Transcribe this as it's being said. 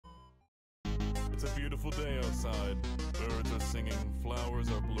It's a beautiful day outside. Birds are singing, flowers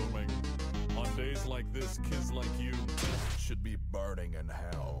are blooming. On days like this, kids like you should be burning in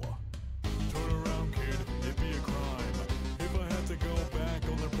hell. Turn around, kid, it'd be a crime if I had to go back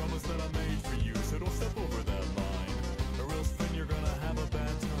on the promise that I made for you. So don't step over that line, or else then you're gonna have a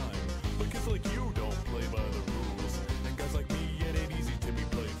bad time. But kids like you don't play by the rules, and guys like me, it ain't easy to be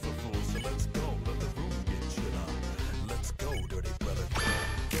played for fools. So let's go, let the room get shit up. Let's go, dirty brother.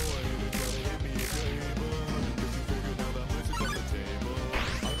 Go ahead and try to hit me a table, cause you figured now that much is on the table.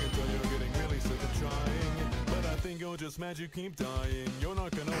 I can tell you're getting really sick of trying, but I think you'll just mad you keep dying. You're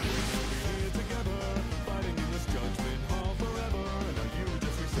not gonna win, we'll be here together, fighting in this judgment hall forever. And now you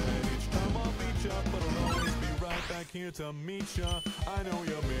just reset each time I'll beat ya, but I'll always be right back here to meet ya. I know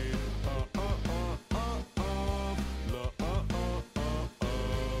you're made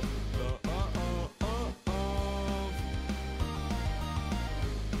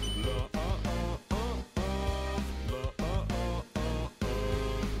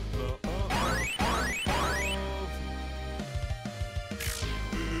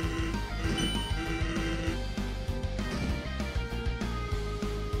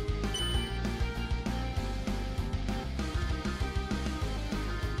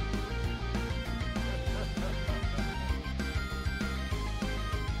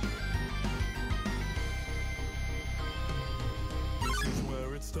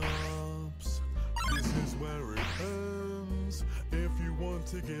stops. This is where it ends. If you want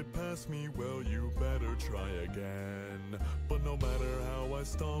to get past me, well, you better try again. But no matter how I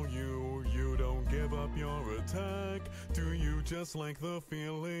stall you, you don't give up your attack. Do you just like the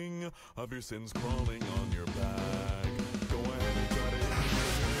feeling of your sins crawling on your back? Go ahead and try to hit me with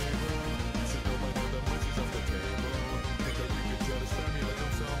a table. You should know by now that much is off the table. Think that you could try to stab me like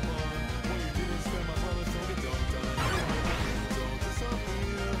I'm someone. Well, you didn't spend my brother, so get done.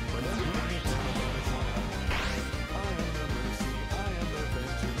 But let me tell about it. I am the mercy, I am the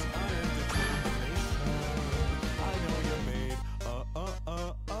vengeance, I am determination. I know you're made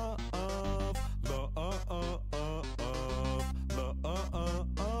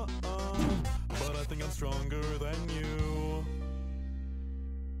but I think I'm stronger